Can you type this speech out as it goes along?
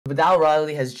Viddal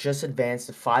Riley has just advanced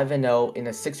to 5-0 in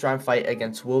a 6-round fight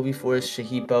against Willbeforce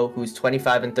Shihepo, who's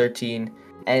 25-13,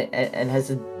 and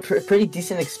has a pretty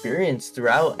decent experience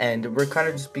throughout. And we're kind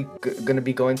of just going to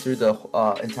be going through the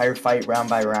entire fight round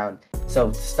by round.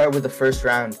 So to start with the first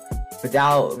round,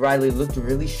 Viddal Riley looked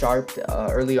really sharp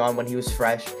early on when he was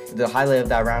fresh. The highlight of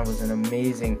that round was an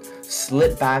amazing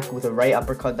slip back with a right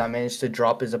uppercut that managed to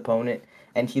drop his opponent.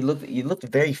 And he looked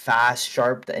very fast,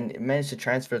 sharp, and managed to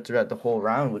transfer throughout the whole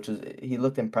round, which was he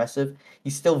looked impressive.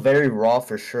 He's still very raw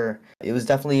for sure. It was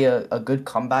definitely a good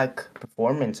comeback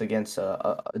performance against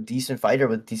a decent fighter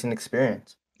with decent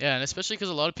experience. Yeah, and especially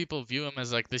because a lot of people view him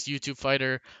as like this YouTube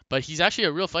fighter, but he's actually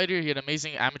a real fighter. He had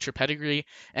amazing amateur pedigree,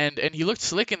 and he looked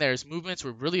slick in there. His movements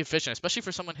were really efficient, especially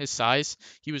for someone his size.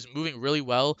 He was moving really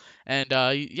well, and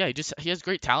yeah, he has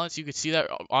great talents. You could see that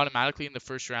automatically in the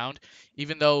first round,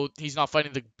 even though he's not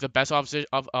fighting the best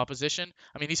opposition.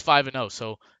 I mean, he's 5-0,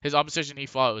 so his opposition he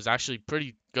fought was actually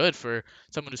pretty good for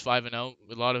someone who's 5-0.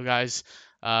 A lot of guys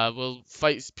will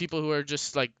fight people who are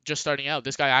just starting out.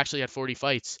 This guy actually had 40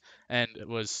 fights and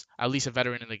was at least a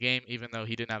veteran in the game, even though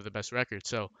he didn't have the best record.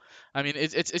 So, I mean,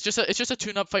 it's just a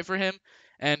tune-up fight for him,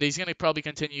 and he's gonna probably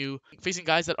continue facing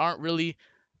guys that aren't really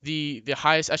the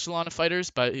highest echelon of fighters,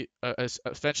 but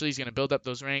eventually he's gonna build up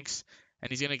those ranks,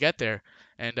 and he's gonna get there.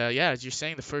 And yeah, as you're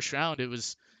saying, the first round it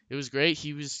was great.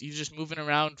 He was just moving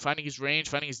around, finding his range,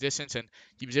 finding his distance, and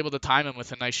he was able to time him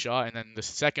with a nice shot. And then the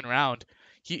second round,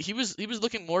 he was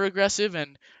looking more aggressive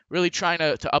and really trying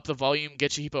to up the volume,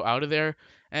 get Shihipo out of there,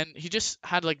 and he just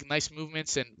had like nice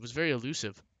movements and was very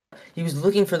elusive. He was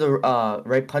looking for the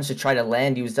right punch to try to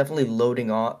land. He was definitely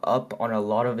loading up on a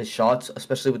lot of his shots,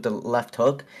 especially with the left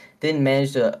hook. Didn't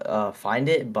manage to find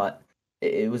it, but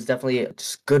it was definitely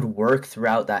just good work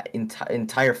throughout that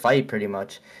entire fight, pretty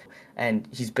much. And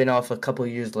he's been off a couple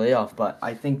of years layoff, but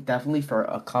I think definitely for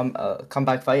a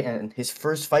comeback fight and his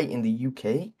first fight in the UK,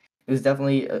 it was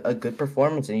definitely a good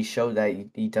performance, and he showed that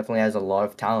he definitely has a lot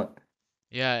of talent.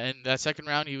 Yeah, and that second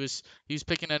round he was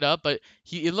picking it up, but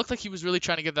it looked like he was really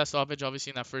trying to get that stoppage.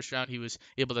 Obviously, in that first round, he was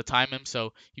able to time him,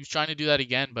 so he was trying to do that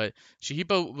again. But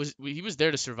Shahipo was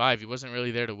there to survive. He wasn't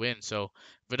really there to win. So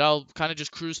Vidal kind of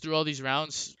just cruised through all these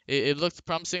rounds. It looked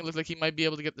promising. It looked like he might be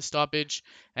able to get the stoppage,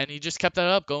 and he just kept that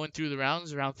up going through the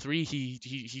rounds. Round three,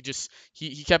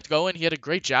 he kept going. He had a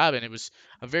great jab, and it was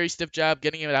a very stiff jab,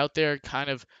 getting it out there, kind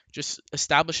of just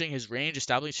establishing his range,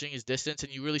 establishing his distance,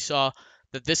 and you really saw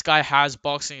that this guy has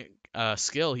boxing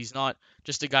skill. He's not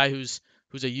just a guy who's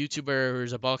a YouTuber or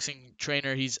who's a boxing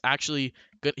trainer. He's actually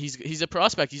good. He's a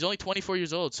prospect. He's only 24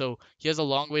 years old, so he has a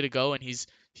long way to go, and he's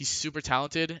super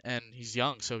talented and he's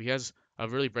young, so he has a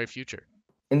really bright future.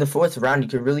 In the fourth round, you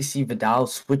could really see Vidal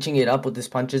switching it up with his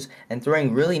punches and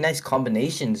throwing really nice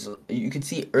combinations. You could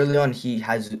see early on he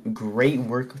has great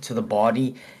work to the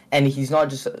body, and he's not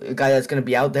just a guy that's going to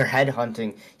be out there head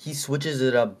hunting. He switches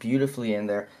it up beautifully in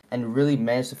there and really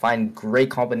managed to find great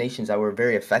combinations that were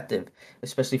very effective,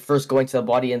 especially first going to the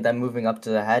body and then moving up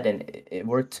to the head, and it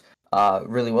worked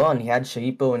really well. And he had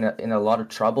Shahipo in a lot of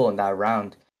trouble in that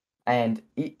round. And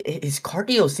his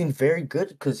cardio seemed very good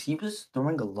because he was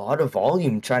throwing a lot of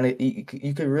volume, trying to.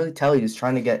 You could really tell he was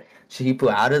trying to get Shahipu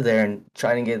out of there and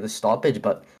trying to get the stoppage.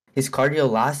 But his cardio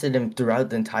lasted him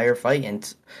throughout the entire fight,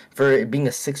 and for it being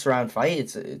a 6-round fight,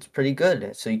 it's pretty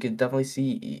good. So you could definitely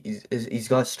see he's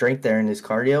got strength there in his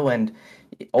cardio, and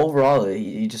overall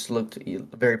he just looked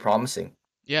very promising.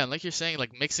 Yeah, and like you're saying,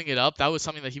 like mixing it up, that was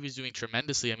something that he was doing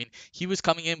tremendously. I mean, he was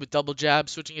coming in with double jab,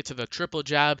 switching it to the triple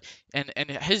jab, and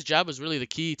his jab was really the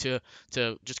key to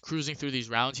just cruising through these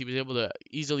rounds. He was able to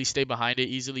easily stay behind it,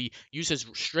 easily use his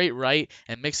straight right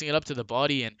and mixing it up to the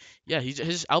body. And yeah,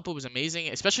 his output was amazing,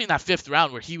 especially in that fifth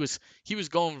round where he was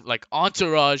going like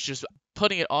entourage, just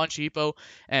putting it on Cheapo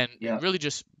and Yeah. really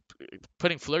just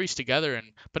putting flurries together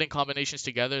and putting combinations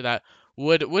together that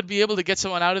would be able to get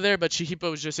someone out of there, but Shihipo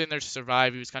was just in there to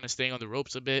survive. He was kind of staying on the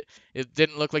ropes a bit. It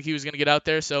didn't look like he was going to get out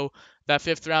there, so that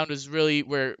fifth round was really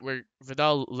where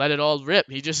Vidal let it all rip.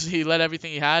 He let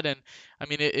everything he had, and I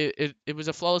mean it was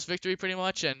a flawless victory pretty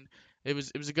much, and it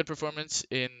was a good performance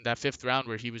in that fifth round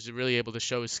where he was really able to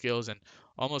show his skills and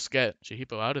almost get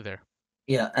Shihipo out of there.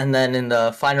 Yeah, and then in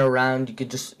the final round,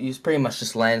 he was pretty much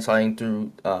just landsliding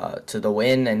through to the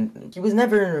win, and he was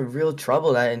never in real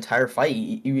trouble that entire fight.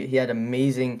 He had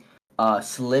amazing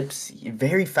slips,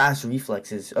 very fast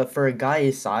reflexes. For a guy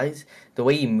his size, the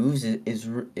way he moves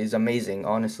is amazing,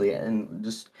 honestly, and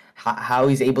just how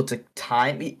he's able to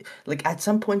time. Like at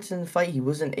some points in the fight, he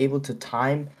wasn't able to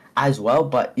time as well,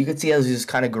 but you could see as he was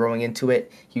kind of growing into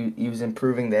it, he was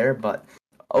improving there, but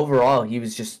overall, he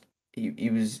was just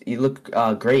he looked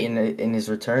great in his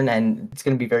return, and it's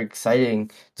going to be very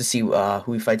exciting to see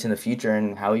who he fights in the future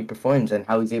and how he performs and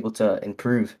how he's able to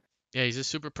improve. Yeah, he's a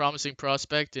super promising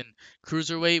prospect in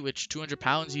cruiserweight, which 200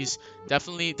 pounds, he's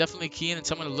definitely keen and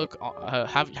someone to look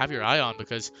have your eye on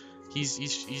because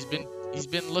he's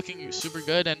been looking super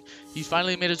good and he's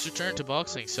finally made his return to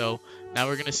boxing. So now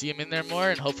we're gonna see him in there more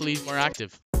and hopefully he's more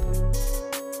active.